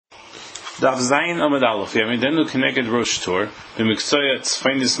Daf Zayin Amud Aleph. Yamidenu Keneged Rosh Tor. B'Miksoya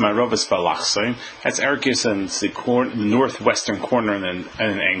Tzfeinis Marovas Balachsoin. That's Erkis and the northwestern corner and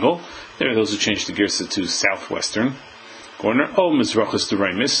an angle. There are those who change the Girsa to southwestern corner. O Mizrachos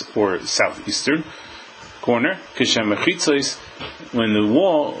Duraimis, or southeastern corner. Kishem Mechitzois, when the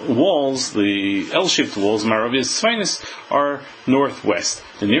walls, the L-shaped walls, Marovias Tzfeinis, are northwest.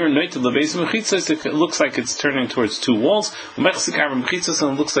 The near night of the base of Mechitzos, it looks like it's turning towards two walls. Mechzikar Mechitzos,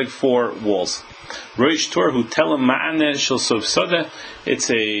 and it looks like four walls. Roish Tor, who tell Ma'ane Shel Sov Soda, it's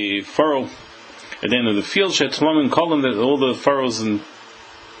a furrow at the end of the field. Shetlamim Kolam, that all the furrows and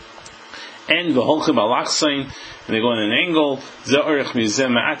the Holchim Alachsain, and they go in an angle. Za'orech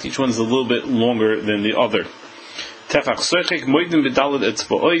Mizem Ma'at, each one's a little bit longer than the other. Tefach Soichek, Moidim B'Dalad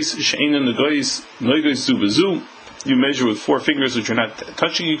Etzba'ois, She'enan Negois, Negois Zu B'Zu. You measure with four fingers which are not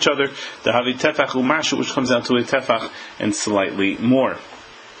touching each other. The Havi Tefach Umashu, which comes out to a Tefach and slightly more.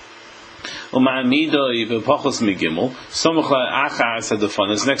 Uma'amidoi V'Pachos Megimel, Somucha Achas had the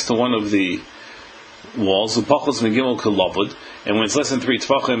fun, is next to one of the walls. V'Pachos Megimel Kelovud, and when it's less than 3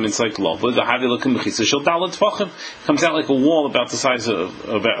 Tefachim, it's like Lovud. The Havi Lakim B'Chitza Shel Dalad Tefachim, comes out like a wall about the size of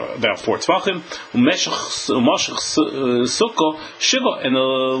about 4 Tefachim. Umashach Sukkah Shiva, and the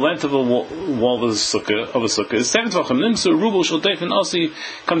length of a wall of a sukkah is 7 Tefachim. Nimsu Rubel Shel Deif, and also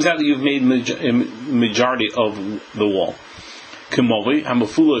comes out that you've made a majority of the wall. Kemovi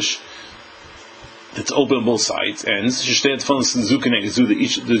Hamafulish, that's open on both sides, and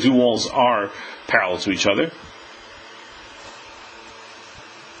the two walls are parallel to each other.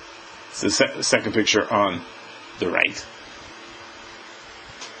 It's the second picture on the right.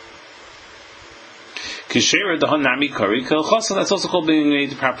 Kishera dahanami kari kelchasa. That's also called being made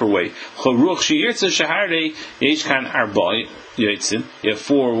the proper way. Charuch sheyirtze shaharei yeshkan arba yitzin. You have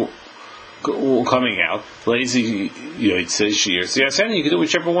 4 coming out. Lazy yitze sheyirtze. Yes, and you can do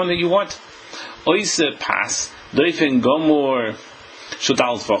whichever one that you want. Oise pass doifen gomor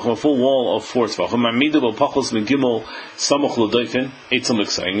shadal tvachim, a full wall of 4 tvachim. Mamidabel pachos megimel samoch lodoifen 8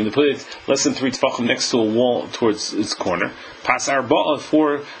 samliksaying, and to put it less than 3 tvachim next to a wall towards its corner. Pass arba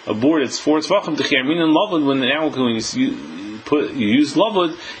for a board. It's 4 tvachim. The chiyarmin and lavud, when now when you use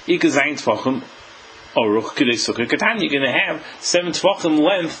lavud, ikazayin tvachim oruch kidei sukkah katan. You're going to have 7 tvachim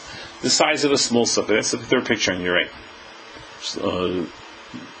length, the size of a small sukkah. That's the third picture on your right.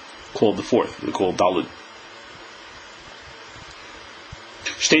 Called the fourth, they're called Dalid.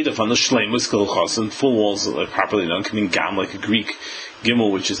 Shtedaf on the Shleimus Kilchasan, full walls are properly done, coming gam like a Greek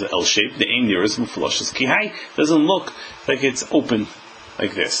gimel, which is an L shape. The aim there is Mufalashas Kihai, doesn't look like it's open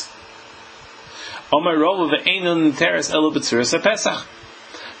like this. Amar Rova ve'enon teres elo b'tzuras haPesach.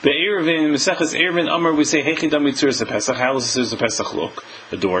 Be'eruvin Mesechas Eruvin Amar, we say Hechidam b'tzuras haPesach. How does the Pesach look?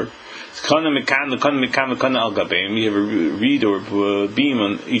 A door. You have a reed or beam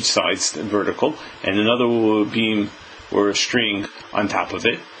on each side, vertical, and another beam or a string on top of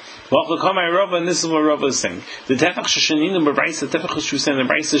it. And this is what Rava is saying. The tefach sheshanin b'brayis, the tefach which we say in the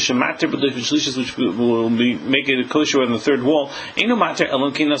brayis is shemater b'doifin shlishis, which will make it a kosher on the third wall. Ain't matter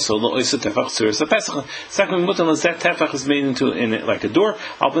elon kina solo oisa tefach tzuras haPesach. Second mutan is that tefach is made into in it like a door.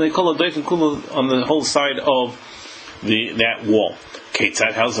 Alpin they call a doifin kula on the whole side of that wall.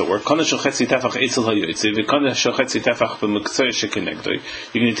 Ketzad, how does it work? You're going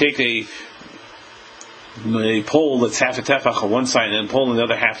to take a pole that's half a tefach on one side and a pole on the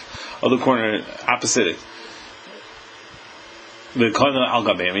other half of the corner opposite it. And you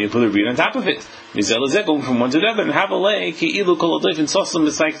put a reed on top of it. Going from one to the other and have a leg.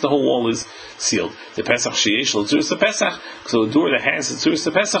 It's like the whole wall is sealed. The Pesach sheyesh l'tzuras haPesach. So a door that has a tzuras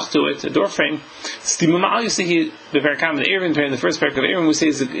haPesach to it, a door frame. You see here the Parakam, the Aaron, the first parak of Aaron, we say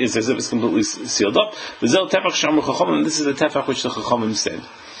is as if it's completely sealed up. And this is the tefach which the Chachamim said.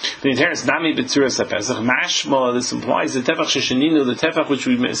 The entire Nami b'tzuras haPesach. Mashma, this implies the tefach sheshaninu, the tefach which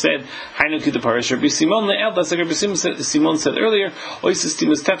we said, Hainuki the parish. Rabbi Simon le'el, that's like Rabbi Simon said earlier. Oisis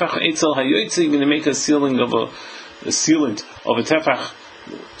timas tefach eitzel hayoytze. You're going to make a sealant of a tefach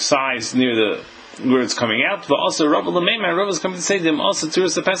size near where it's coming out. But also Rabbi Lameimah, Rabbi is coming to say to them also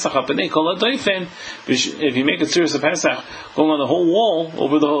tzuras haPesach hapanei kol hadoifen. If you make a tzuras haPesach going on the whole wall,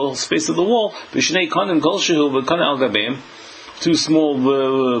 over the whole space of the wall, b'shnei kanim kol shehu v'kana al gabeim, 2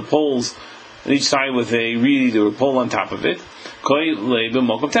 small poles on each side with a reed or a pole on top of it.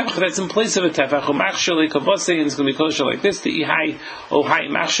 That's in place of a tefach. And it's going to be kosher like this. The ihai o hai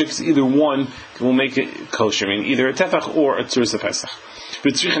machshik, either one will make it kosher. I mean, either a tefach or a tzuras haPesach.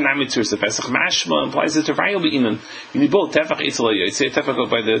 But tzrichanami tzuras haPesach mashma implies that tefach will be inan. You need both tefach itzel hayoytze, a tefach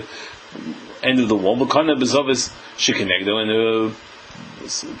by the end of the wall. But kana bezovis shikanegdo, and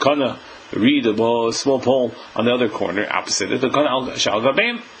kana reed, a small pole on the other corner opposite it. The kana shal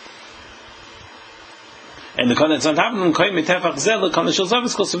gabeim. And the kana that's on top of them, kaim tefach zel, kana shel zav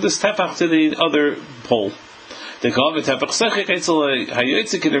is close to this tefach to the other pole. The kav tefach sechik etzel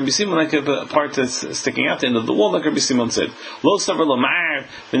hayotzik, and Rabbi Simon like a part that's sticking out the end of the wall, like Rabbi Simon said. Lo savar lomar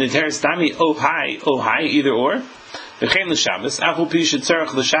when the teres dami oh high, either or. The Chaim the Shabbos, Afal Pi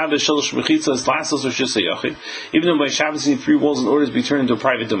Shetzarach the Shabbos Shalosh Mechitzas Lasos or Shusayachid. Even though by Shabbos you need 3 walls in order to be turned into a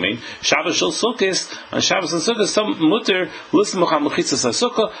private domain. Shabbos Shal Sukkos, on Shabbos and Sukkos, some mutter listen Mocham Mechitzas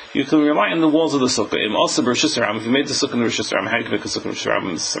HaSukkah. You can rely on the walls of the Sukkah. Im also Rosh Hashanah, if you made the Sukkah in the Rosh Hashanah, how you can make a Sukkah in Rosh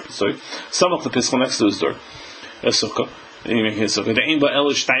Hashanah? It's a separate story. Some of the Piscal next to his door, a Sukkah. And you're making a sukkah. And the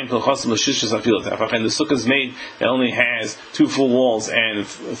sukkah is made that only has 2 full walls and a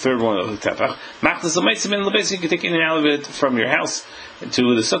third one of the tefach. You can take in and out of it from your house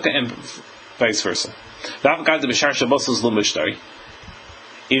to the sukkah and vice versa.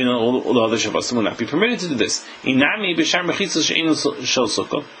 Even though all the other Shabbosim will not be permitted to do this.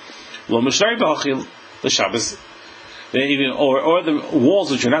 Even or the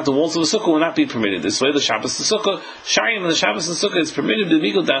walls which are not the walls of the sukkah will not be permitted. This way, the Shabbos the sukkah, Sharim and the Shabbos the sukkah is permitted. The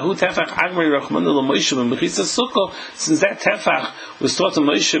Migdal Dahu Tefach Agmari Rachman Moshe and Mechitza Sukkah. Since that Tefach was taught to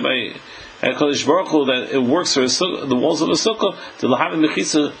Moshe by Kodesh Baruch Hu that it works for the walls of a sukkah, the Lahav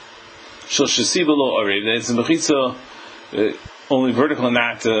Mechitza Shel Shasi Below Arev. That it's a Mechitza only vertical and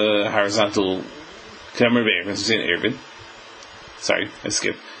not horizontal. Kamer Be'ervin. So saying Ervin. Sorry, I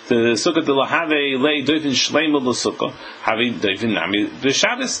skipped. The sukkah the lahave lay doifin shleimel the sukkah have doifin nami the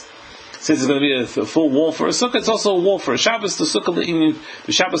Shabbos. Since it's going to be a full wall for a sukkah, it's also a wall for a Shabbos. The sukkah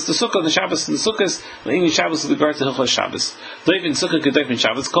the Shabbos the sukkah, the Shabbos and the sukkahs the Inyan Shabbos with regard to Hilchos Shabbos. Doifin sukkah kedoifin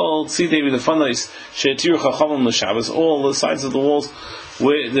Shabbos called see David the funais she'etiru chachamim the Shabbos. All the sides of the walls,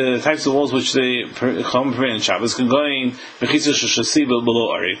 the types of walls which they come from in Shabbos can go in mechitzah shasiba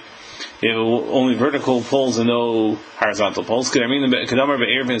below ari. You have only vertical poles and no horizontal poles. Could I mean the Kedamar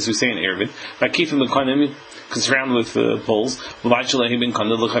be'ervin as we say in Ervin? By keeping the konim surrounded with poles. So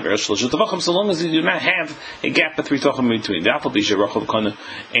long as you do not have a gap of 3 tachim between. The apple bisha rachel kana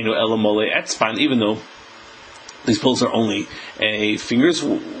enu elamole etzpan. Even though these poles are only a finger's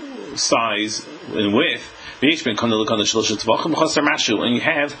size in width, and you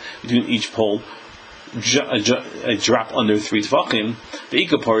have between each pole a drop under 3 tvachim, the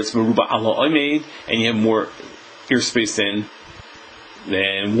Ika parts meruba ala oimed, and you have more airspace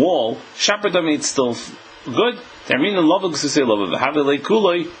than wall. Shapardam it's still good. I mean the love to say love of have like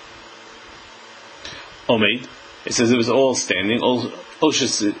kuloi omed. It says it was all standing.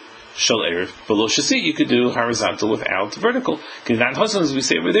 Oshis shal erev below shasi. You could do horizontal without vertical. Kidan hasan as we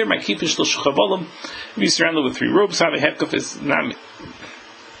say over there. My kipish lo shchavolim. Be surrounded with 3 ropes. Have a hepkaf is nami.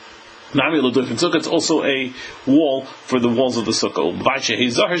 It's also a wall for the walls of the sukkah.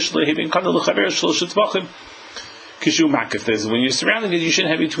 When you're surrounding it, you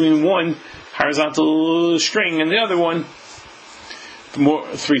shouldn't have between one horizontal string and the other one more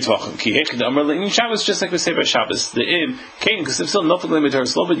 3 tvachim. Shabbos, just like we say by Shabbos, the im came because if still nothing limited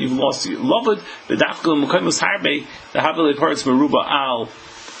to loved, you've lost loved the dafkel mukaymus harbe the havele parts meruba al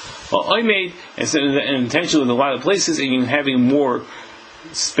oimed, and intentionally in a lot of places, and you're having more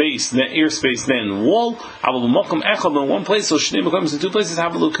space, airspace than wall. In one place, so Shnei becomes in 2 places.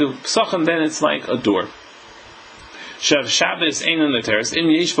 Then it's like a door. Shabbos ain't on the terrace. In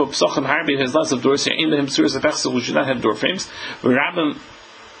Yeshua Psachim Harbi has lots of doors. In the Himsuras of Echsel, we should not have door frames. Rabbim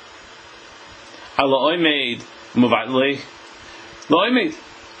Ala Oimed Muvatlei La Oimed,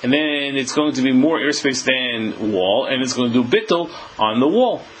 and then it's going to be more airspace than wall, and it's going to do bittul on the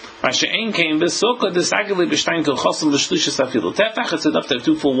wall. It's enough to have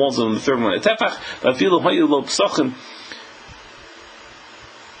 2 full walls on the third one at tefach.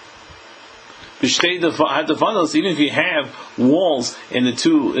 Even if you have walls in the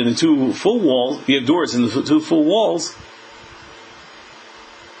 2 full walls, you have doors in the 2 full walls.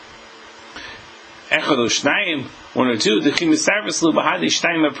 1 or 2, when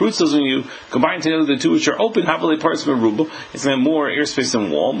you combine together the 2 which are open, havale parts meruba, it's going to have more airspace than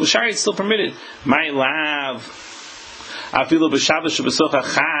wall. Mushari is still permitted. My love. Afilu b'Shabbos shebesocha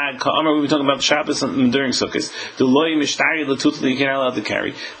chag ka'amar. We've been talking about Shabbos during Sukkot. The loy mishtari l'tutli you can't allow to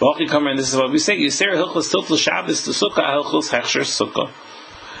carry. V'achi kamer, and this is what we say: Yisera hilchos tutl Shabbos to Sukkah hilchos hechsher Sukkah.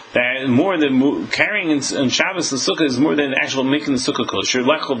 That more than carrying in Shabbos the Sukkah is more than actual making the Sukkah kosher.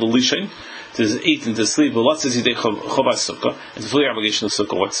 Lechol b'lishain, to eat and to sleep. But lots of yidei chovas Sukkah, and to fully obligation of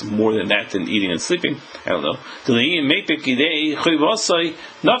Sukkah. What's more than that than eating and sleeping? I don't know. Nothing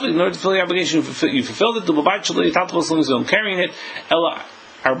in order to fulfill the obligation. You fulfilled it. The b'bayit shalei taltachos as long as you're carrying it. Ela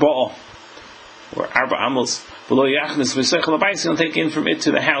arba'ah or arba amos below yachnis v'seichel abayis. You don't take in from it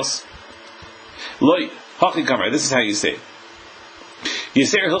to the house. Loy hachi kamer. This is how you say it.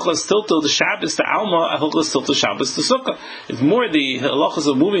 Yisrael hilchos tilto the Shabbos to Alma, hilchos tilto Shabbos to Sukkah. It's more the halachas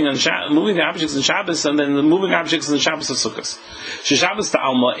of moving the objects in Shabbos and then the moving objects in the Shabbos of Sukkahs. Shabbos to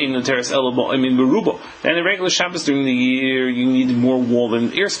Alma in the teres elabo, berubo. Then in regular Shabbos during the year, you need more wall than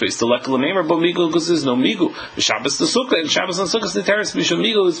airspace. The lekala memer but migu because there's no migu. Shabbos to Sukkah and Shabbos on Sukkahs the teres bishul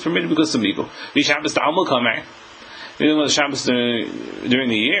migu is permitted because of migu. Shabbos to Alma kamer. Even when the Shabbos during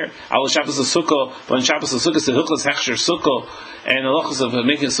the year, Al Shabbos of Sukkah, but in Shabbos of Sukkah, the Hilchos Hechsher Sukkah, and the Hilchos of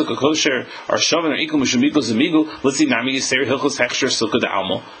making Sukkah kosher, are Shavan or Ikum, Mishumikos, and Migu. Let's see, Nami Yisrael Hilchos Hechsher Sukkah the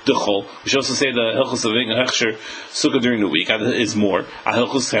Alma, the Chol. We should also say the Hilchos of making Hechsher Sukkah during the week is more. A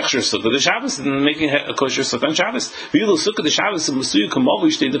Hilchos Hechsher Sukkah the Shabbos, and making a kosher Sukkah on Shabbos. Vilu Sukkah the Shabbos, and Musuyu Kamavu,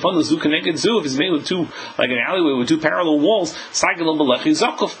 Shtei Defon, the Zuka Neged Zu, if it's made with two, like an alleyway with two parallel walls, Sagal Balechi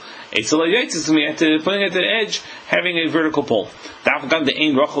Zakov. It's putting at the edge, having a vertical pole. Even though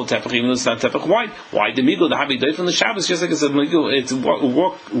it's not tepach. Why the migo the habi doy from the Shabbos? Just like it's a migo, it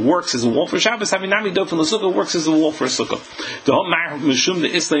works as a wall for Shabbos. Having nami doy from the sukkah works as a wall for a sukkah. The whole mishum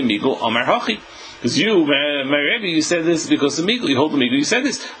the islay migo amar hachi. Because you, my Rebbe, you said this because the migo, you hold the migo, you said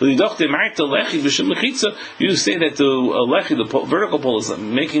this. You say that the lechi, the vertical pole, is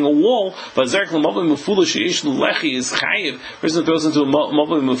making a wall, but zerk l'mobim mefulish yesh lechi is chayiv. Person throws into a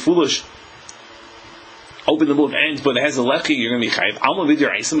mobim mefulish, open the both ends, but it has a lechi, you're going to be chayiv. Alma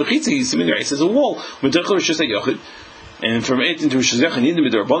vidir eis mechitza, you see the eis as a wall. Medechel rishus ha'yochid. And from it into Rosh Hashanah, need the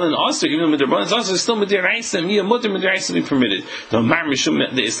Midrabanan also, even though Midrabanan also is still Midraisa, Mia Mutter Midraisa be permitted. The Mar Mishum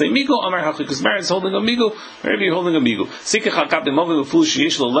the Islay Migo, Amar Hachi, because Mar is holding a Migo, maybe you're holding a Migo. Sikha Chakab the Movim of Foolish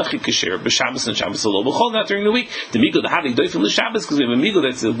Yesh Lechi Kasher, B'Shabbos and Shabbos Alo. B'Chol not during the week. The Migo, the Havi Doifim the Shabbos, because we have a Migo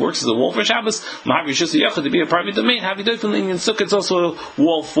that works as a wall for Shabbos. Mahavi Shus Yachad to be a private domain. Havi Doifim in Sukkah, it's also a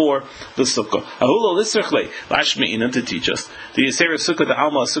wall for the Sukkah. Ahulo Lisrachle, Lashmeina to teach us. The Yisera Sukkah, the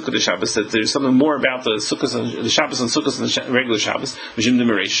Alma Sukkah, the Shabbos, that there's something more about the Sukkahs and the Shabbos and Sukkahs and the regular Shabbos. We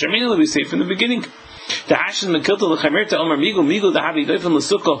say from the beginning. The Hashem Mekilta l'Chamirta Omer Migo the Havi Doifin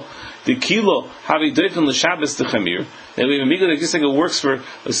l'Sukkah, the Kilo Havi Doifin l'Shabbos the Chamir. That we have a Migo that just like it works for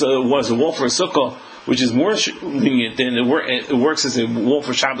was a wall for a Sukkah, which is more lenient than it works as a wall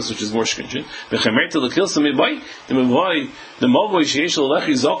for Shabbos, which is more stringent. The Chamirta l'Kilsa Mibay, the Mavoi Sheyesh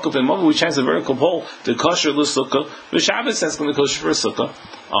l'Lechi Zokov, and Mavoi which has a vertical pole, the kosher l'Sukkah, the Shabbos has going to be kosher for a Sukkah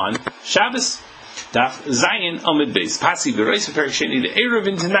on Shabbos. Daf Zayin Amid Beis Pasi Bereis Perik Sheni the Erev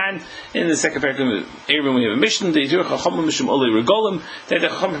in Tanan. In the second Perik Erev we have a mission. They do Chacham Mishum Olei Regolim. That the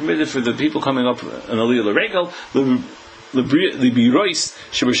Chacham permitted for the people coming up an Aliyah L'Regel. The Birois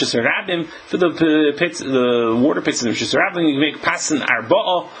Shebishas Rabim for the pits, the water pits in the Bishas Rabim. You make Pasan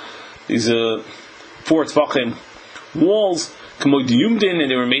Arba'a. These 4 Tzvachim walls. And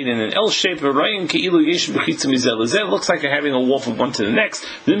they were made in an L shape. It looks like you're having a wall from one to the next.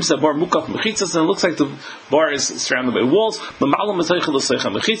 And it looks like the bar is surrounded by walls. And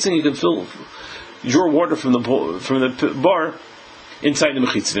you can fill your water from the bar inside the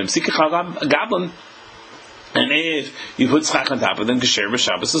mechitzim. And if you put tzchach on top of them, kasher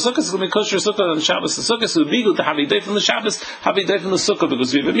b'Shabbos, the sukkah is going to be kosher sukkah on Shabbos. The sukkah is a migu to havi day from the Shabbos, havi day from the sukkah,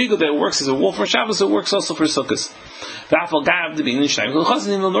 because we have a migu that works as a wall for Shabbos, it works also for sukkahs.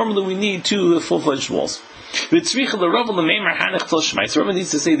 Normally we need 2 full-fledged walls. Rabbi needs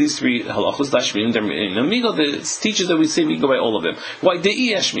to say these 3 halachos. Migo, the teaches that we say migo by all of them. Why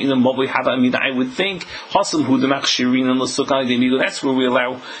I would think that's where we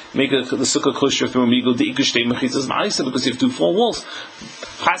allow make the sukkah kosher through a migo because you have 2 full walls.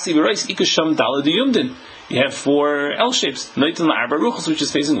 You have 4 L shapes, which is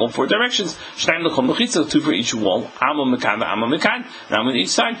facing all 4 directions. 2 for each wall. Now on each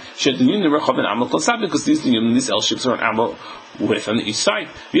side, because these L shapes are an Amma width on each side.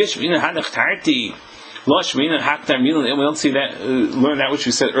 We don't see that, learn that which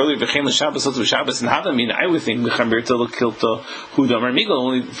we said earlier, I would think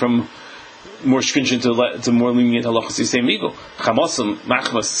only from more stringent to more lenient halachas you say migo.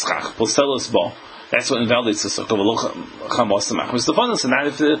 That's what invalidates the sukkah. And not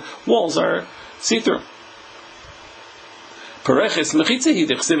if the walls are see-through. Pareches mechitza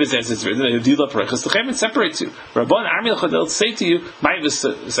the chsiv as it's written. Dila pareches the chemet separates you. Rabban Amil Chadel say to you, "Ma'vis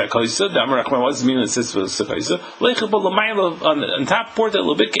sakaisa." The Amar Rachman was meaning it says sakaisa. Leichel l'mayla on top port a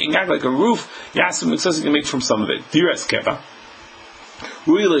little bit, getting out like a roof. Yasim says you can make from some of it. Diras keva.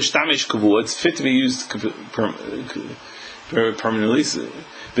 Ruila shtamish kavu. It's fit to be used permanently.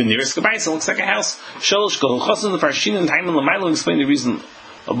 B'niras kabayis looks like a house. Shalosh kohuchasim the farshin and time and l'mayla explain the reason.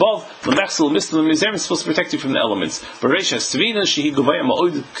 Above, the Mechsel Mistel Mizem is supposed to protect you from the elements. But Reisha Svina, Shehi Guvaya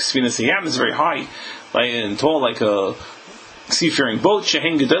Ma'od Svina Siyam is very high, and tall like a seafaring boat,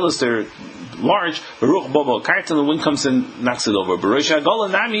 Shehen Gedelis, they're large, Baruch Bobo Kartan, the wind comes and knocks it over. Barosha Gola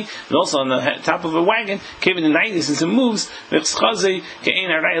Nami, and also on the top of a wagon, Kevin the 90s, since it moves, Vechschaze, Ke'en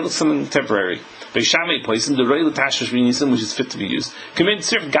Arai, looks something temporary. Beishamei place in the Reil Tashash Vinisim, which is fit to be used. Commit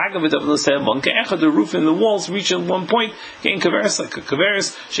Sirf Gagavid of the Sevan, Ke'echa, the roof and the walls reach at one point, Ke'en Kaveris, like a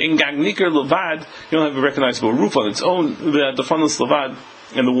Kaveris, She'en Gagniker Levad, you don't have a recognizable roof on its own, the funnel's Levad,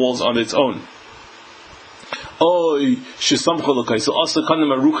 and the walls on its own. Oy, shesamcha so also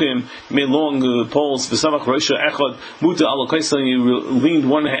kanem aruchim made long poles. V'samach roisha echad muta alokais, and you leaned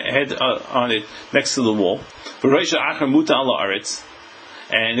one head on it next to the wall. V'roisha achar muta ala aretz,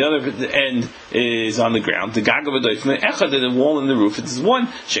 and the other end is on the ground. The gaga v'doif the echad, the wall and the roof. It is one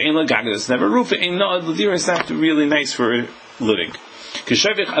she'ein la gaga. It's never roof. It ain't no l'dir. It's not really nice for living.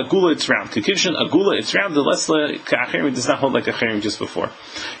 K'shavich agula, it's round. K'kivshin agula, it's round. The less ka'achirim does not hold like achirim just before.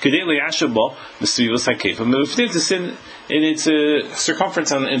 K'dei le'yashabo m'svivos ha'kefa m'uftim, to sit in its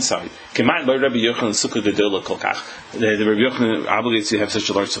circumference on the inside. K'man by Rabbi Yochanan sukkah gedola kolkach. The Rabbi Yochanan obligates to have such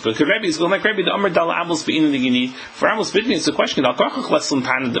a large sukkah. Rabbi is going like Rabbi the Amar Dala Amos be'inin the for Amos bidni. It's a question. Al kachach lesson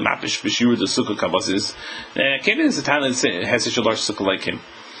tana the mapish b'shirur the sukkah kabas is. Kevin is a tana that has such a large sukkah like him.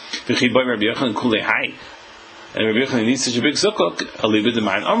 V'chi by Rabbi Yochanan kulei hai. And Rabbi Yochanan needs such a big sukkah. Alibid the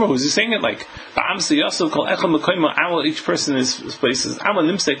man Amar, who's he saying it like? Each person is places. See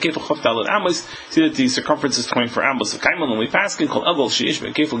that the circumference is 24 amos. And we pass in called Egel Sheish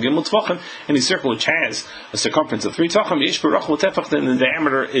Kefil Gimel Tvachim, and the circle which has a circumference of 3 Tvachim. Yesh Barach Tefach, then the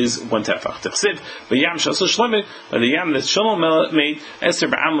diameter is 1 Tefach. Tefsiv V'Yam Shasu Shlemit, by the Yam that Shalom made Esther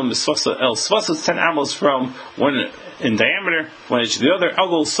Ba'amam Misvasa El Svasa, it's 10 amos from one in diameter, one each the other.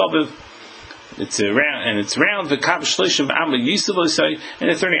 Egel Saviv. It's round, and it's round. The kav shleishim amma yisavosai, and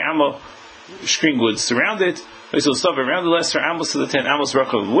the 30 amma string would surround it. So stuff around the lesser amos to the 10 amos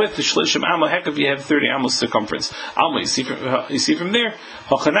rachav with the shleishim amma hekav. You have 30 amos circumference. Alma, you see from there.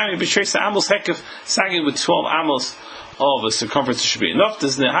 Hachanami b'shreis amos hekav sagi with 12 amos of a circumference should be enough.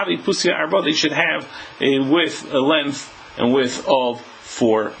 Does nehavi pusia arba? They should have a width, a length, and width of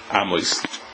 4 amos.